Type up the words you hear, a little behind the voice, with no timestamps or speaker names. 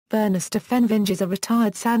Vernor Steffen Vinge is a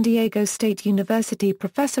retired San Diego State University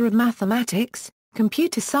professor of mathematics,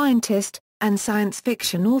 computer scientist, and science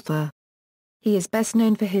fiction author. He is best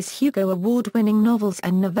known for his Hugo Award-winning novels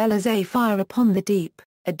and novellas A Fire Upon the Deep,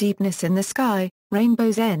 A Deepness in the Sky,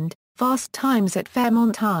 Rainbow's End, Fast Times at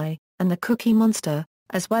Fairmont High, and The Cookie Monster,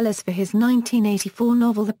 as well as for his 1984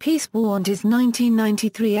 novel The Peace War and his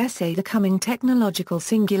 1993 essay The Coming Technological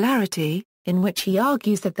Singularity, in which he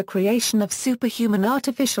argues that the creation of superhuman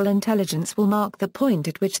artificial intelligence will mark the point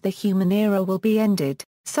at which the human era will be ended,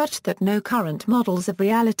 such that no current models of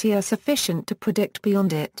reality are sufficient to predict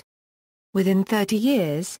beyond it. Within 30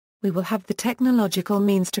 years, we will have the technological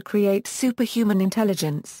means to create superhuman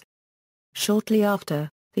intelligence. Shortly after,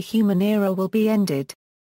 the human era will be ended.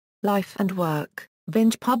 Life and work.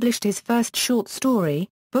 Vinge published his first short story,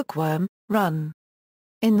 Bookworm, Run,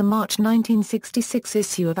 in the March 1966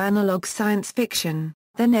 issue of Analog Science Fiction,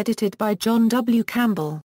 then edited by John W.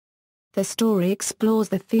 Campbell. The story explores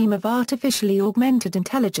the theme of artificially augmented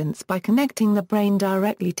intelligence by connecting the brain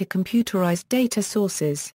directly to computerized data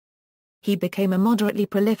sources. He became a moderately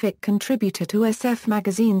prolific contributor to SF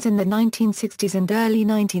magazines in the 1960s and early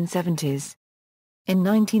 1970s. In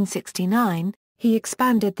 1969, he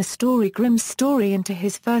expanded the story Grimm's Story into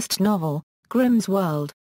his first novel, Grimm's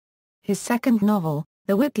World. His second novel,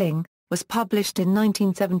 The Witling, was published in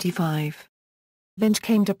 1975. Vinge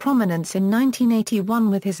came to prominence in 1981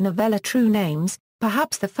 with his novella True Names,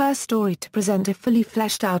 perhaps the first story to present a fully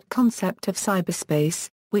fleshed-out concept of cyberspace,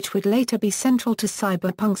 which would later be central to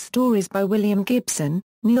cyberpunk stories by William Gibson,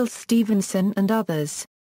 Neil Stephenson and others.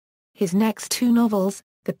 His next two novels,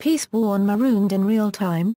 The Peace War and Marooned in Real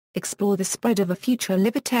Time, explore the spread of a future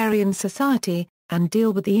libertarian society, and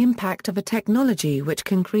deal with the impact of a technology which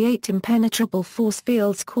can create impenetrable force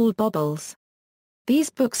fields called bubbles. These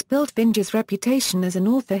books built Vinge's reputation as an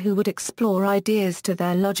author who would explore ideas to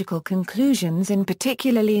their logical conclusions in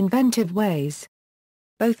particularly inventive ways.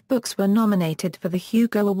 Both books were nominated for the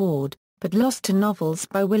Hugo Award, but lost to novels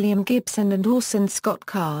by William Gibson and Orson Scott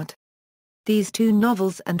Card. These two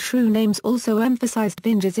novels and True Names also emphasized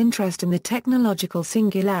Vinge's interest in the technological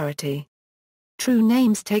singularity. True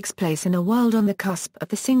Names takes place in a world on the cusp of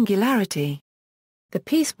the singularity. The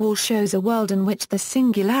Peace War shows a world in which the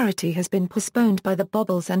singularity has been postponed by the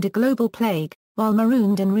bubbles and a global plague, while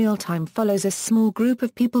Marooned in Real Time follows a small group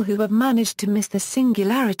of people who have managed to miss the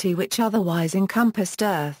singularity which otherwise encompassed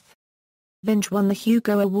Earth. Vinge won the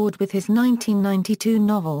Hugo Award with his 1992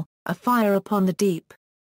 novel, A Fire Upon the Deep.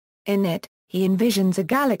 In it, he envisions a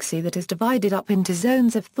galaxy that is divided up into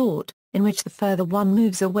zones of thought, in which the further one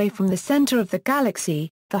moves away from the center of the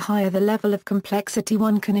galaxy, the higher the level of complexity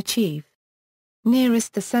one can achieve.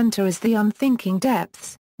 Nearest the center is the unthinking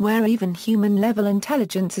depths, where even human-level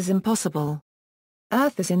intelligence is impossible.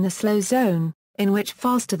 Earth is in the slow zone, in which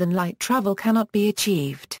faster-than-light travel cannot be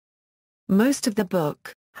achieved. Most of the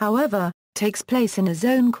book, however, takes place in a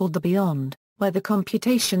zone called the Beyond, where the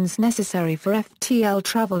computations necessary for FTL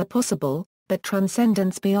travel are possible, but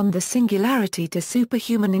transcendence beyond the singularity to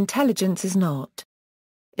superhuman intelligence is not.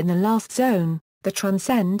 In the last zone, the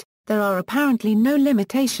Transcend, there are apparently no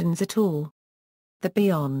limitations at all. The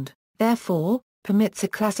Beyond, therefore, permits a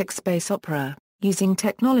classic space opera, using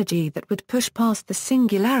technology that would push past the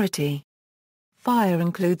singularity. Fire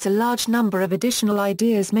includes a large number of additional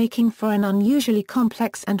ideas making for an unusually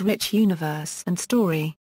complex and rich universe and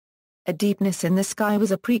story. A Deepness in the Sky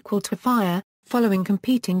was a prequel to Fire, following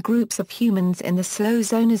competing groups of humans in the slow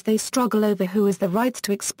zone as they struggle over who has the rights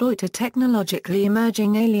to exploit a technologically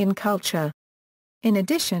emerging alien culture. In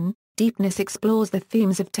addition, Deepness explores the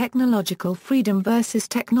themes of technological freedom versus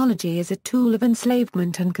technology as a tool of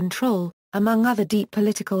enslavement and control, among other deep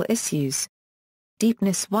political issues.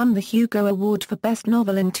 Deepness won the Hugo Award for Best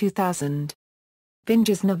Novel in 2000.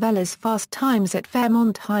 Vinge's novellas Fast Times at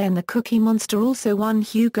Fairmont High and The Cookie Monster also won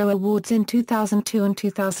Hugo Awards in 2002 and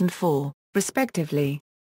 2004, respectively.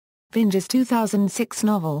 Vinge's 2006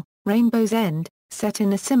 novel, Rainbow's End, set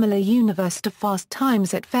in a similar universe to Fast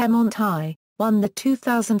Times at Fairmont High, won the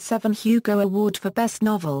 2007 Hugo Award for Best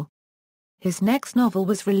Novel. His next novel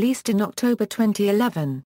was released in October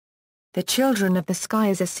 2011. The Children of the Sky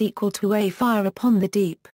is a sequel to A Fire Upon the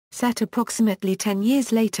Deep, set approximately 10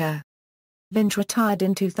 years later. Vinge retired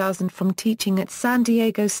in 2000 from teaching at San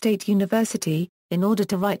Diego State University, in order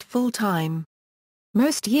to write full-time.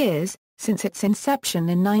 Most years, since its inception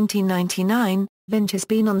in 1999, Vinge has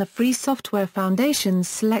been on the Free Software Foundation's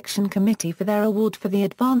selection committee for their award for the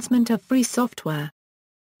advancement of free software.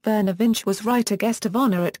 Vernor Vinge was writer guest of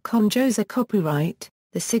honor at Conjosa Copyright,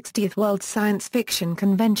 the 60th World Science Fiction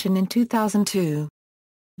Convention in 2002.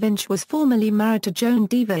 Vinge was formerly married to Joan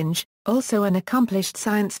D. Vinge, also an accomplished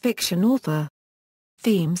science fiction author.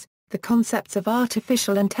 Themes: the concepts of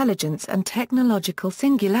artificial intelligence and technological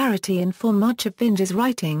singularity inform much of Vinge's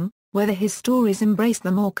writing, whether his stories embrace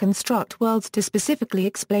them or construct worlds to specifically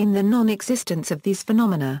explain the non-existence of these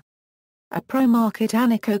phenomena. A pro-market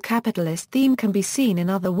anarcho-capitalist theme can be seen in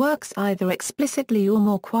other works either explicitly or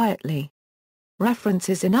more quietly.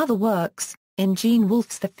 References in other works: in Gene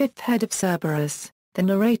Wolfe's The Fifth Head of Cerberus, the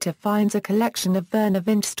narrator finds a collection of Vernor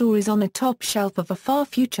Vinge stories on a top shelf of a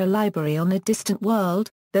far-future library on a distant world,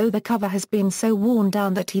 though the cover has been so worn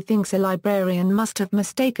down that he thinks a librarian must have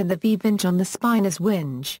mistaken the V Vinge on the spine as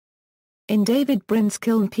Winge. In David Brin's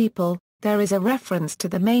Kiln People, there is a reference to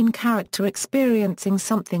the main character experiencing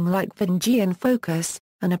something like Vingean focus,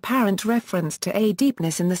 an apparent reference to a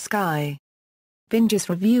deepness in the sky. Vinge's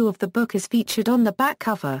review of the book is featured on the back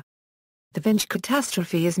cover. The Vinge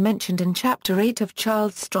catastrophe is mentioned in Chapter 8 of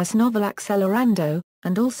Charles Stross' novel Accelerando,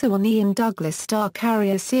 and also on the Ian Douglas Star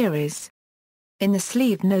Carrier series. In the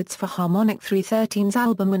sleeve notes for Harmonic 313's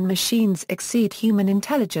album When Machines Exceed Human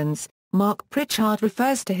Intelligence, Mark Pritchard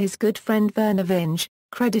refers to his good friend Vernor Vinge,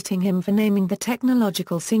 crediting him for naming the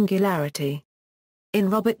technological singularity. In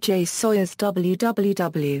Robert J. Sawyer's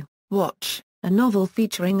WWW, Watch, a novel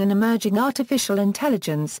featuring an emerging artificial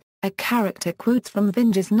intelligence, a character quotes from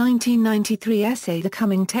Vinge's 1993 essay The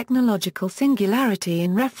Coming Technological Singularity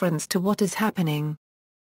in reference to what is happening.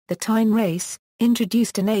 The Tyne race,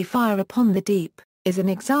 introduced in A Fire Upon the Deep, is an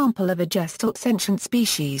example of a gestalt sentient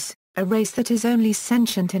species, a race that is only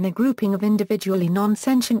sentient in a grouping of individually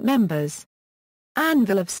non-sentient members.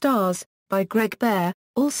 Anvil of Stars, by Greg Bear,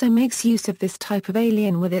 also makes use of this type of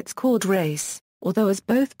alien with its Chord race, although as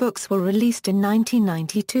both books were released in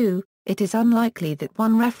 1992, it is unlikely that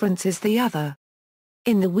one references the other.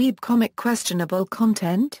 In the Weeb comic Questionable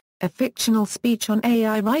Content, a fictional speech on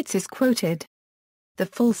AI rights is quoted. The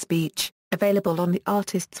full speech, available on the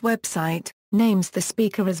artist's website, names the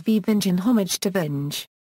speaker as V Vinge in homage to Vinge.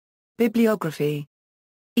 Bibliography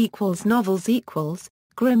 ==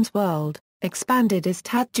 Grimm's World, expanded as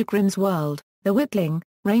Tadger Grimm's World, The Witling,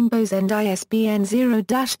 Rainbow's End ISBN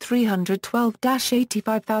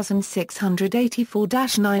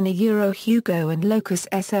 0-312-85684-9 A Hugo and Locus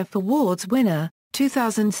SF Awards winner,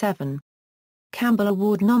 2007. Campbell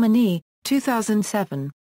Award nominee,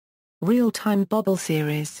 2007. Real-Time Bobble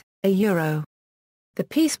Series, A The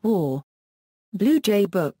Peace War. Blue Jay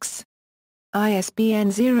Books. ISBN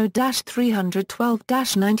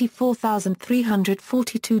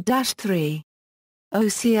 0-312-94342-3.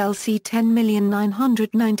 OCLC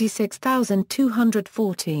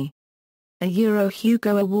 10,996,240. A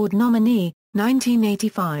Hugo Award nominee,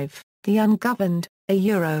 1985, The Ungoverned, A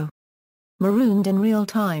Marooned in Real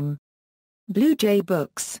Time. Blue Jay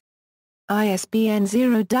Books. ISBN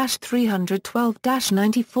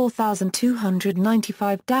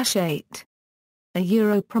 0-312-94295-8.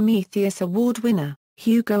 A Prometheus Award winner,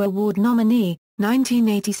 Hugo Award nominee,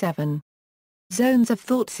 1987. Zones of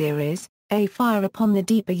Thought series, A Fire Upon the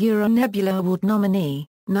Deep A Nebula Award nominee,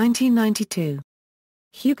 1992.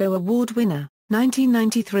 Hugo Award winner,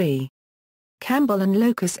 1993. Campbell and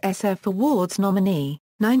Locus SF Awards nominee,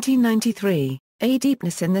 1993, A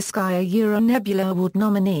Deepness in the Sky A Nebula Award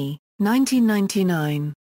nominee,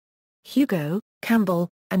 1999. Hugo, Campbell,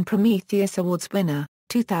 and Prometheus Awards winner,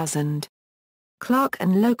 2000. Clark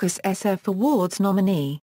and Locus SF Awards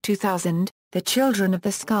nominee, 2000, The Children of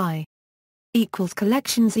the Sky.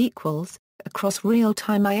 Collections across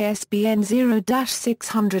real-time ISBN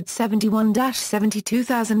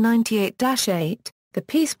 0-671-72098-8, The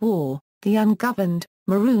Peace War, The Ungoverned,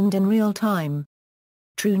 Marooned in Real Time.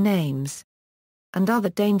 True Names. And Other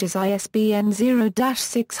Dangers ISBN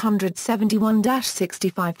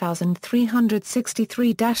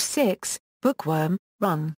 0-671-65363-6, Bookworm,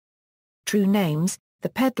 Run. True Names, The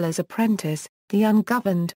Peddler's Apprentice, The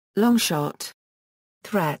Ungoverned, Longshot.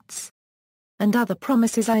 Threats. And Other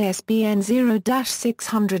Promises ISBN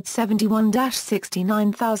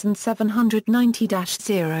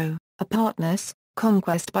 0-671-69790-0, Apartness,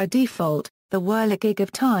 Conquest by Default, The Whirligig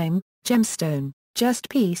of Time, Gemstone, Just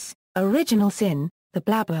Peace, Original Sin, The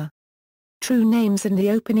Blabber. True Names and the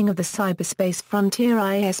Opening of the Cyberspace Frontier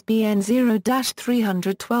ISBN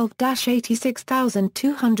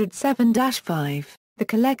 0-312-86207-5. The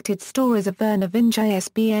Collected Stories of Vernor Vinge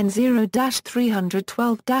ISBN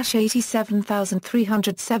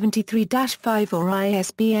 0-312-87373-5 or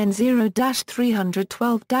ISBN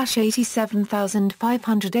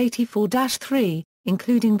 0-312-87584-3,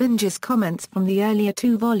 including Vinge's comments from the earlier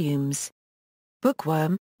two volumes.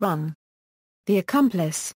 Bookworm, Run. The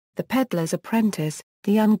Accomplice, The Peddler's Apprentice,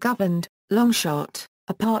 The Ungoverned, Longshot,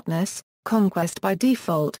 Apartness, Conquest by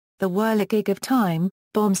Default, The Whirligig of Time,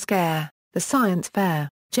 Bomb Scare, The Science Fair,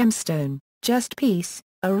 Gemstone, Just Peace,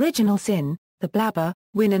 Original Sin, The Blabber,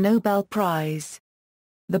 Win a Nobel Prize.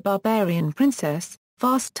 The Barbarian Princess,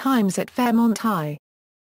 Fast Times at Fairmont High.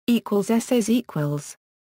 Essays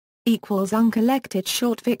Uncollected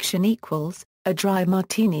short fiction A Dry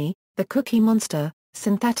Martini, The Cookie Monster,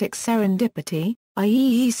 Synthetic Serendipity,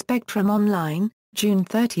 IEEE Spectrum Online, June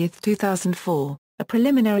 30, 2004, a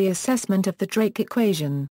preliminary assessment of the Drake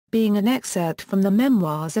equation, being an excerpt from the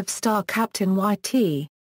memoirs of Star Captain Y.T.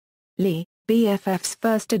 Lee, BFF's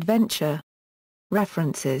first adventure.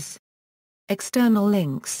 References. External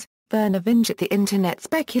links, Vernor Vinge at the Internet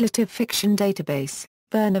Speculative Fiction Database,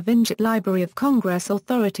 Vernor Vinge at Library of Congress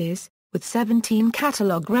Authorities, with 17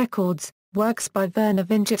 catalog records, works by Vernor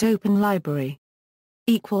Vinge at Open Library.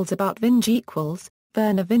 About Vinge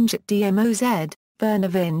Vernor Vinge at DMOZ, Vernor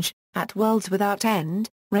Vinge, at Worlds Without End,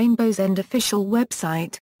 Rainbow's End official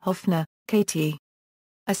website, Hoffner, Katie.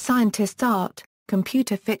 A Scientist's Art,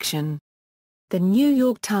 Computer Fiction. The New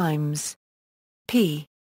York Times. p.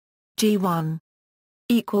 G1.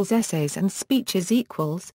 Essays and Speeches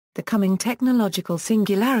The Coming Technological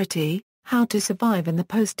Singularity, How to Survive in the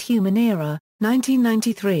Post-Human Era,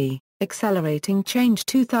 1993, Accelerating Change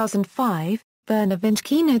 2005, Vernor Vinge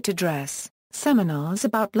Keynote Address, Seminars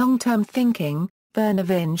about Long-Term Thinking, Vernor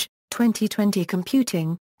Vinge, 2020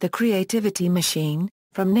 Computing, The Creativity Machine,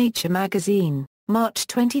 from Nature Magazine, March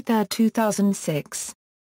 23, 2006.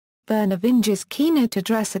 Vernor Vinge's Keynote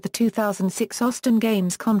Address at the 2006 Austin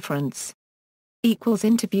Games Conference.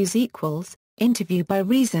 Interviews Interview by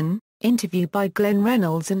Reason, interview by Glenn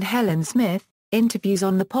Reynolds and Helen Smith, interviews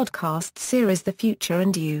on the podcast series The Future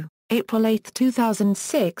and You, April 8,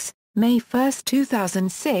 2006, May 1,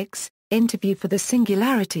 2006, interview for the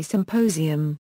Singularity Symposium,